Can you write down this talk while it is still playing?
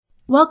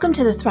Welcome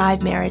to the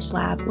Thrive Marriage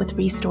Lab with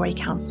Restory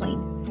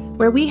Counseling,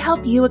 where we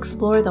help you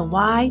explore the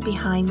why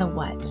behind the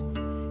what.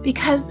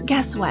 Because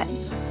guess what?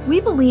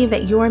 We believe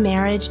that your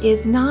marriage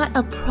is not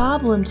a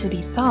problem to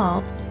be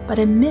solved, but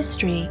a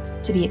mystery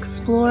to be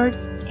explored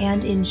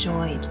and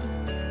enjoyed.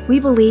 We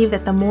believe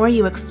that the more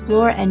you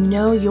explore and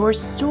know your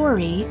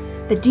story,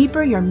 the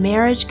deeper your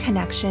marriage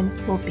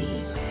connection will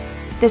be.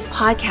 This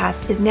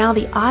podcast is now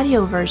the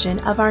audio version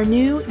of our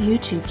new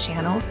YouTube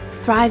channel,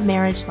 Thrive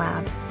Marriage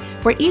Lab,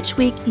 where each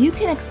week you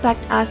can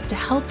expect us to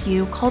help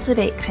you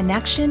cultivate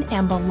connection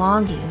and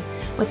belonging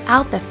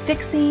without the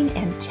fixing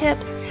and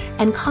tips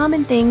and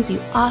common things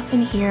you often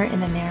hear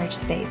in the marriage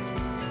space.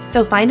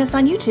 So find us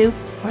on YouTube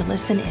or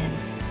listen in.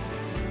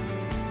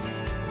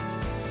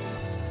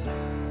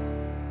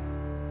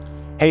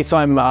 Hey, so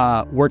I'm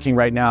working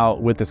right now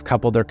with this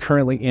couple. They're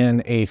currently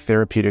in a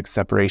therapeutic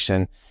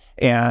separation,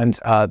 and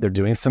they're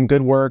doing some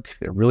good work.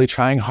 They're really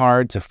trying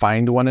hard to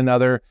find one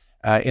another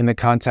in the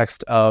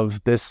context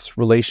of this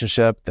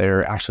relationship.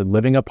 They're actually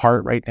living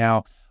apart right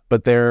now,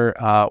 but they're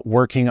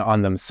working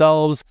on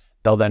themselves.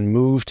 They'll then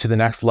move to the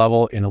next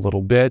level in a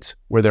little bit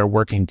where they're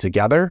working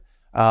together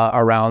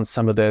around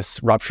some of this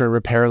rupture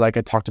repair like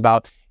I talked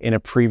about in a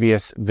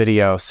previous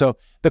video. So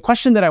the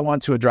question that I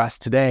want to address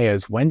today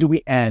is, when do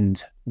we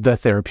end the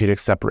therapeutic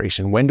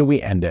separation? When do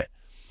we end it?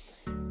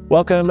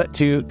 Welcome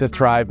to the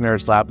Thrive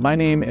Marriage Lab. My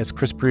name is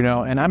Chris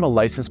Bruno, and I'm a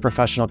licensed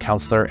professional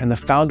counselor and the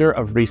founder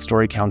of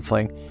Restory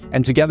Counseling.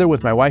 And together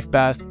with my wife,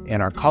 Beth,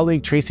 and our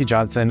colleague, Tracy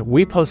Johnson,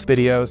 we post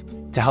videos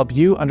to help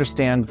you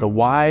understand the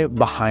why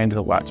behind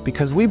the what.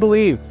 Because we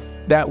believe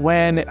that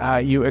when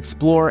you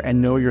explore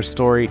and know your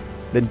story,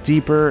 the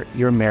deeper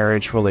your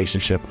marriage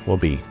relationship will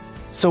be.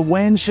 So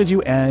when should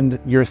you end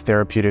your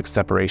therapeutic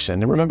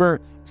separation? And remember,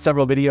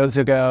 several videos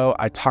ago,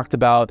 I talked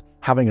about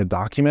having a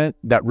document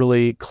that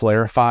really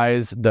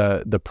clarifies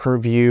the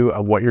purview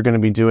of what you're going to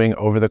be doing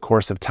over the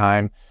course of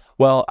time.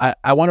 Well,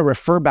 I want to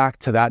refer back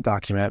to that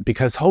document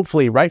because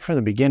hopefully right from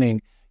the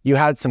beginning, you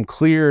had some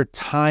clear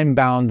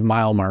time-bound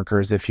mile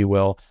markers, if you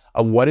will,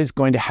 of what is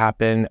going to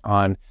happen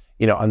on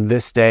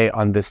this day,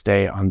 on this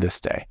day, on this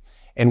day.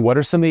 And what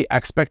are some of the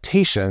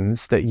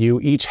expectations that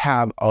you each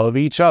have of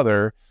each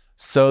other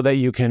so that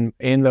you can,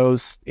 in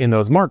those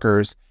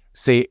markers,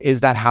 say,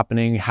 is that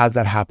happening? Has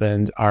that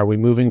happened? Are we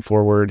moving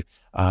forward?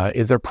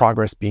 Is there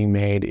progress being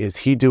made? Is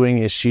she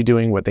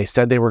doing what they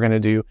said they were going to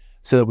do,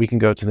 so that we can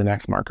go to the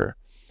next marker?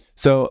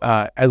 So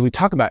as we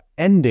talk about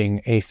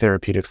ending a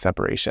therapeutic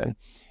separation,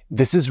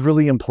 this is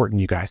really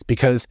important, you guys,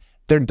 because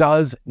there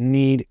does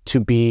need to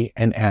be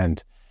an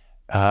end.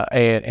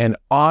 An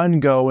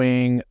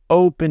ongoing,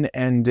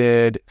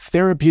 open-ended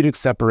therapeutic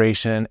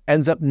separation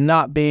ends up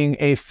not being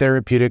a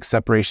therapeutic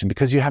separation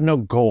because you have no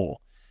goal.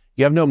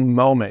 You have no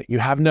moment. You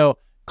have no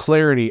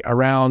clarity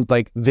around,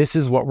 this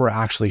is what we're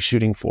actually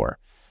shooting for.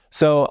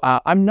 So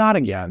I'm not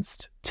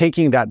against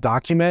taking that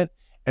document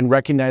and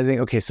recognizing,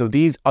 okay, so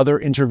these other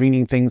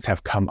intervening things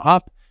have come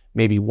up.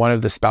 Maybe one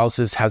of the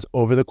spouses has,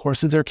 over the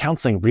course of their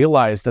counseling,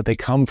 realized that they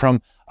come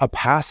from a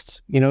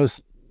past,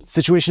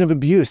 situation of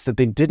abuse that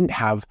they didn't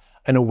have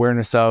an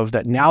awareness of,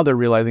 that now they're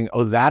realizing,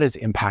 oh, that is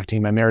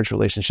impacting my marriage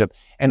relationship,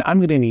 and I'm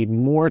going to need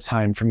more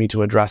time for me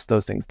to address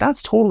those things.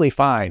 That's totally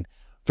fine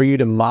for you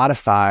to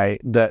modify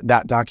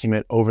that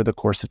document over the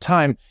course of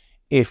time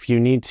if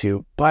you need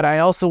to. But I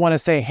also want to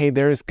say, hey,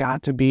 there's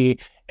got to be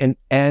an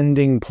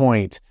ending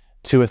point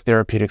to a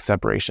therapeutic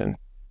separation.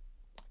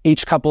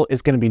 Each couple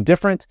is going to be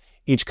different.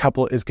 Each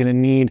couple is going to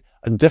need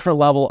a different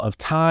level of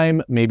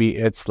time. Maybe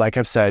it's, like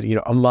I've said,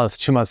 a month,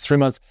 2 months, 3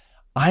 months.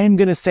 I am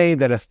going to say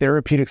that a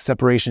therapeutic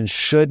separation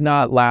should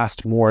not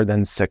last more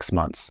than 6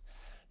 months,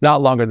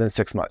 not longer than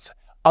 6 months.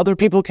 Other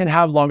people can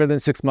have longer than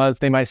 6 months.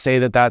 They might say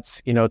that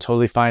that's,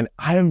 totally fine.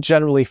 I have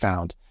generally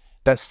found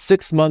that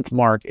 6-month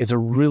mark is a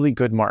really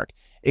good mark.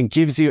 It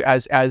gives you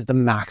as the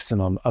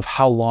maximum of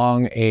how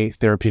long a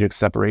therapeutic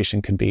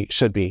separation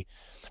should be.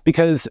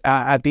 Because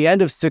at the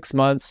end of 6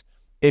 months,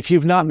 if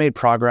you've not made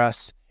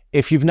progress,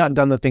 if you've not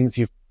done the things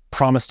you've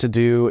promised to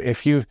do,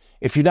 if you've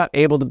not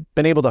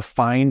been able to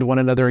find one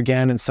another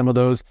again in some of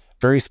those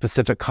very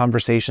specific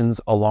conversations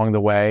along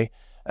the way,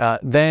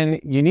 then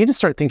you need to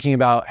start thinking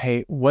about,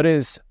 hey,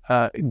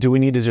 do we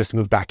need to just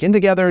move back in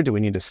together? Do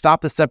we need to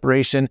stop the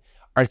separation?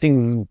 Are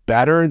things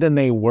better than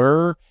they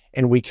were,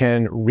 and we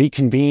can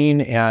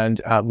reconvene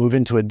and move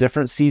into a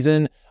different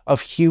season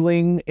of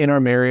healing in our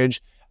marriage?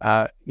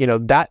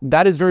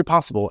 That is very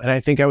possible. And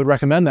I think I would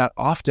recommend that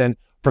often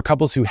for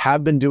couples who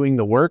have been doing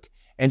the work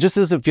and just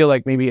doesn't feel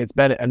like maybe it's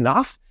been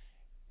enough.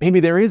 Maybe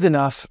there is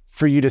enough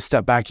for you to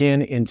step back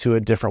into a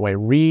different way,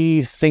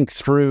 rethink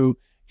through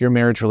your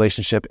marriage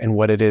relationship and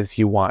what it is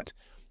you want.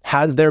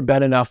 Has there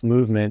been enough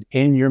movement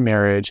in your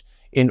marriage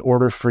in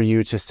order for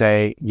you to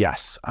say,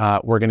 yes,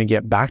 we're going to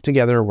get back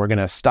together, we're going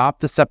to stop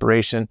the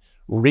separation,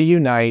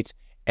 reunite,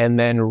 and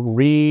then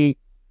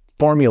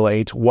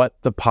reformulate what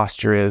the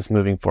posture is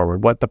moving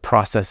forward, what the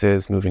process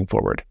is moving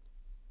forward?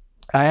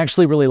 I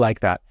actually really like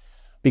that,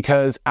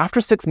 because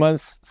after 6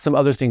 months, some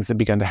other things have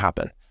begun to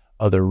happen.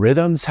 Other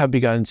rhythms have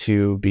begun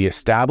to be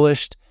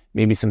established.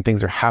 Maybe some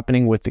things are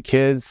happening with the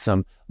kids,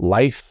 some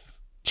life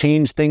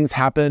change things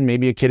happen.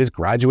 Maybe a kid has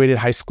graduated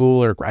high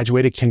school or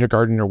graduated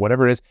kindergarten or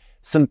whatever it is.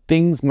 Some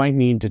things might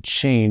need to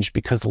change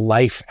because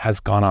life has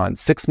gone on.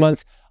 6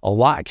 months, a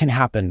lot can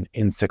happen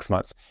in 6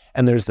 months.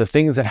 And there's the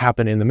things that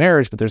happen in the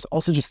marriage, but there's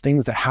also just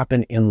things that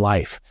happen in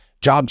life.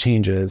 Job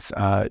changes,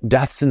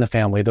 deaths in the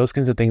family, those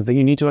kinds of things that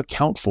you need to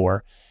account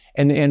for.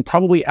 And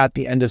probably at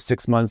the end of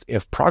 6 months,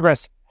 if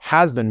progress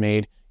has been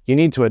made, you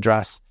need to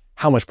address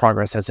how much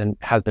progress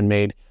has been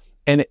made.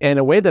 And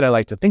a way that I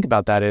like to think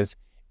about that is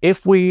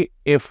if we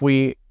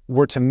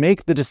were to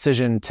make the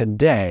decision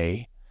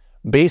today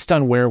based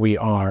on where we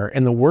are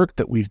and the work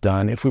that we've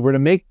done, if we were to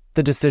make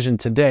the decision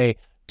today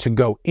to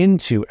go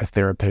into a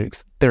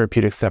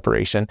therapeutic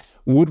separation,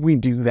 would we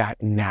do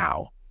that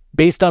now?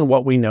 Based on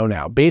what we know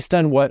now, based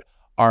on what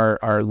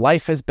our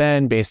life has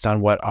been, based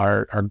on what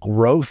our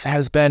growth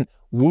has been,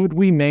 would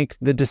we make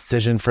the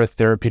decision for a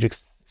therapeutic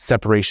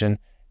separation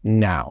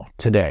now,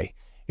 today?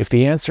 If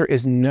the answer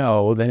is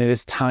no, then it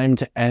is time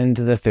to end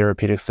the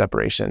therapeutic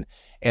separation.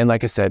 And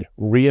like I said,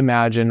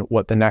 reimagine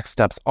what the next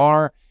steps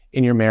are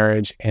in your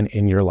marriage and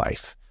in your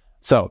life.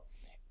 So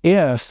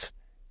if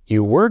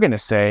you were going to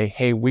say,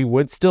 hey, we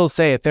would still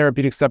say a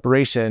therapeutic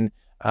separation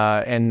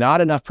and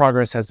not enough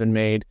progress has been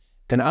made,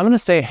 then I'm going to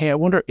say, hey, I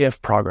wonder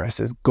if progress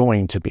is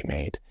going to be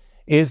made.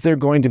 Is there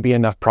going to be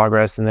enough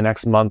progress in the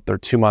next month or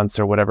 2 months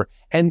or whatever?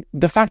 And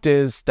the fact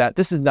is that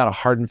this is not a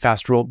hard and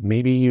fast rule.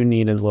 Maybe you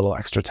need a little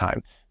extra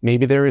time.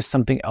 Maybe there is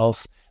something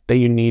else that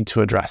you need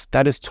to address.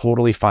 That is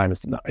totally fine.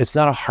 It's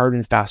not a hard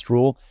and fast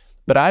rule,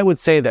 but I would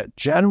say that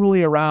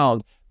generally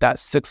around that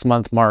 6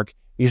 month mark,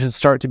 you should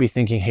start to be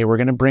thinking, hey, we're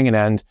going to bring an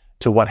end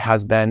to what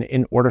has been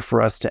in order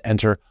for us to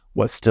enter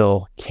what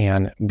still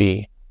can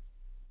be.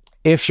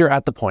 If you're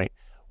at the point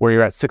where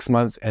you're at 6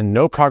 months and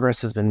no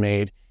progress has been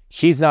made,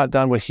 he's not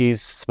done what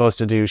he's supposed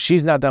to do,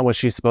 she's not done what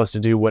she's supposed to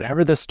do,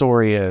 whatever the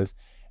story is,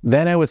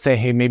 then I would say,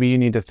 hey, maybe you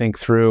need to think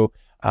through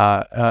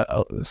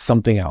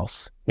something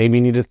else. Maybe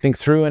you need to think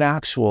through an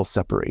actual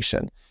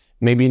separation.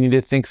 Maybe you need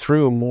to think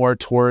through more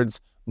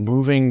towards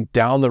moving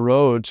down the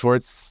road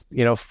towards,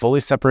 fully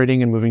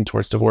separating and moving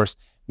towards divorce.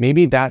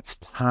 Maybe that's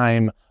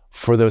time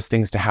for those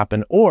things to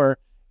happen, or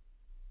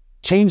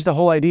change the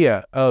whole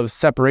idea of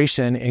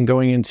separation and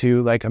going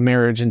into like a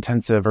marriage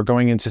intensive or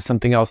going into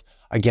something else,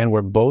 again,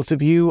 where both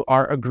of you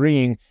are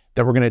agreeing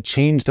that we're going to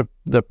change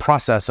the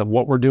process of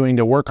what we're doing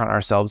to work on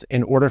ourselves.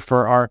 In order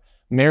for our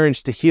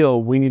marriage to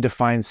heal, we need to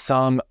find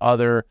some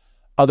other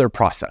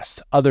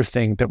process, other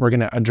thing that we're going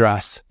to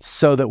address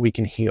so that we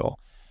can heal.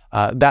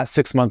 That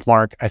 6 month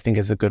mark, I think,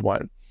 is a good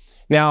one.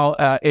 Now,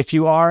 if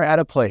you are at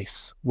a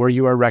place where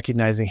you are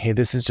recognizing, hey,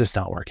 this is just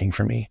not working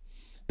for me.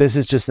 This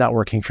is just not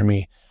working for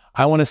me.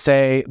 I want to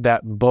say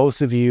that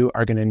both of you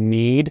are going to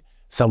need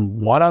some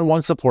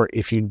one-on-one support.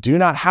 If you do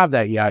not have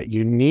that yet,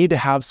 you need to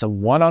have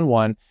some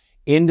one-on-one,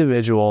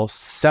 individual,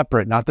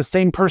 separate, not the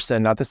same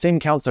person, not the same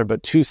counselor,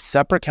 but two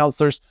separate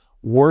counselors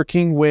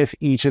working with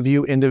each of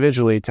you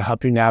individually to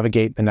help you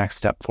navigate the next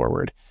step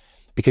forward.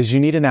 Because you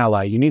need an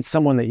ally. You need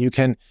someone that you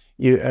can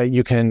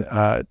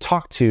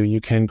talk to, you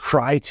can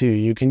cry to,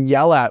 you can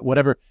yell at,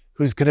 whatever,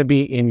 who's going to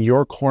be in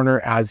your corner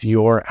as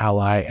your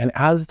ally and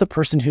as the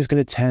person who's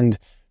going to tend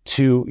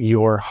to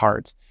your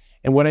heart.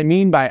 And what I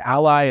mean by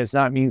ally is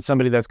not mean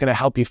somebody that's going to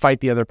help you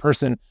fight the other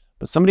person,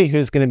 but somebody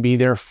who's going to be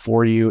there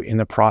for you in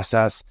the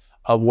process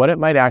of what it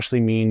might actually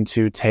mean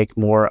to take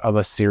more of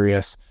a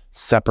serious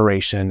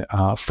separation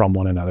from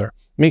one another.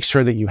 Make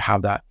sure that you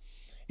have that.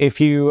 If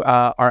you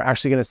are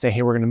actually going to say,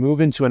 hey, we're going to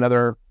move into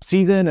another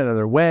season,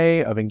 another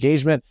way of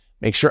engagement,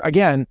 make sure,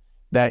 again,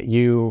 that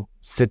you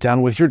sit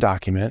down with your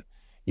document,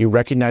 you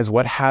recognize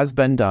what has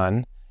been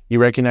done, you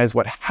recognize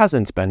what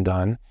hasn't been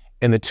done,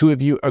 and the two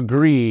of you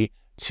agree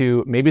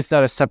to, maybe it's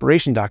not a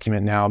separation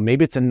document now,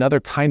 maybe it's another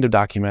kind of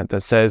document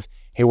that says,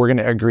 hey, we're going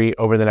to agree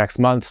over the next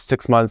month,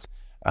 6 months,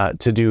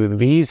 to do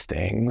these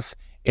things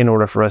in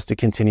order for us to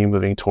continue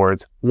moving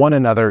towards one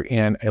another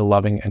in a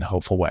loving and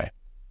hopeful way.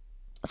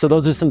 So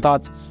those are some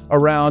thoughts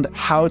around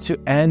how to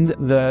end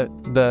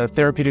the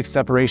therapeutic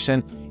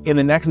separation. In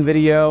the next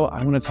video,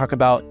 I want to talk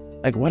about,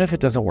 like, what if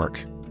it doesn't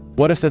work?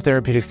 What if the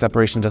therapeutic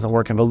separation doesn't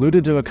work? I've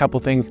alluded to a couple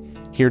things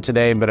here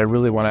today, but I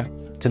really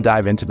want to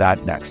dive into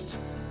that next.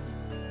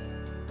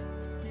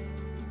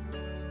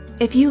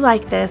 If you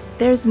like this,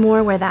 there's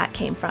more where that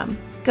came from.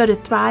 Go to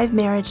Thrive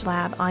Marriage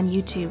Lab on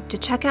YouTube to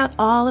check out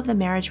all of the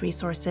marriage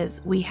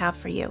resources we have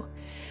for you.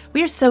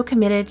 We are so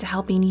committed to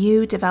helping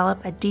you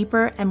develop a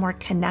deeper and more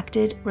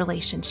connected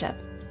relationship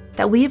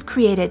that we have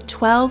created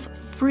 12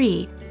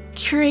 free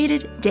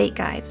curated date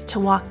guides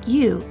to walk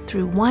you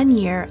through 1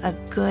 year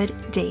of good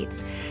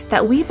dates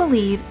that we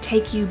believe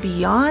take you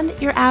beyond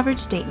your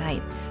average date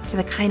night to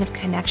the kind of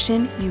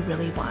connection you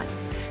really want.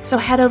 So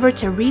head over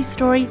to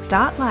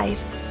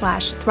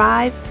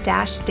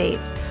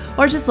restory.life/thrive-dates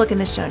or just look in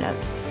the show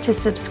notes to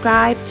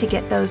subscribe to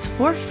get those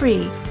for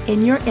free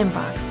in your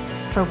inbox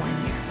for 1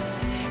 year.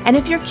 And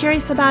if you're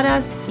curious about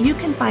us, you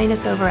can find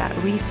us over at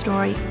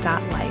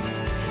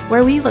restory.life,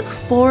 where we look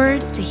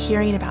forward to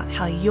hearing about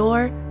how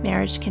your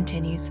marriage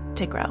continues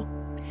to grow.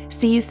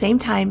 See you same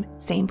time,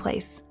 same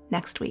place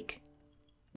next week.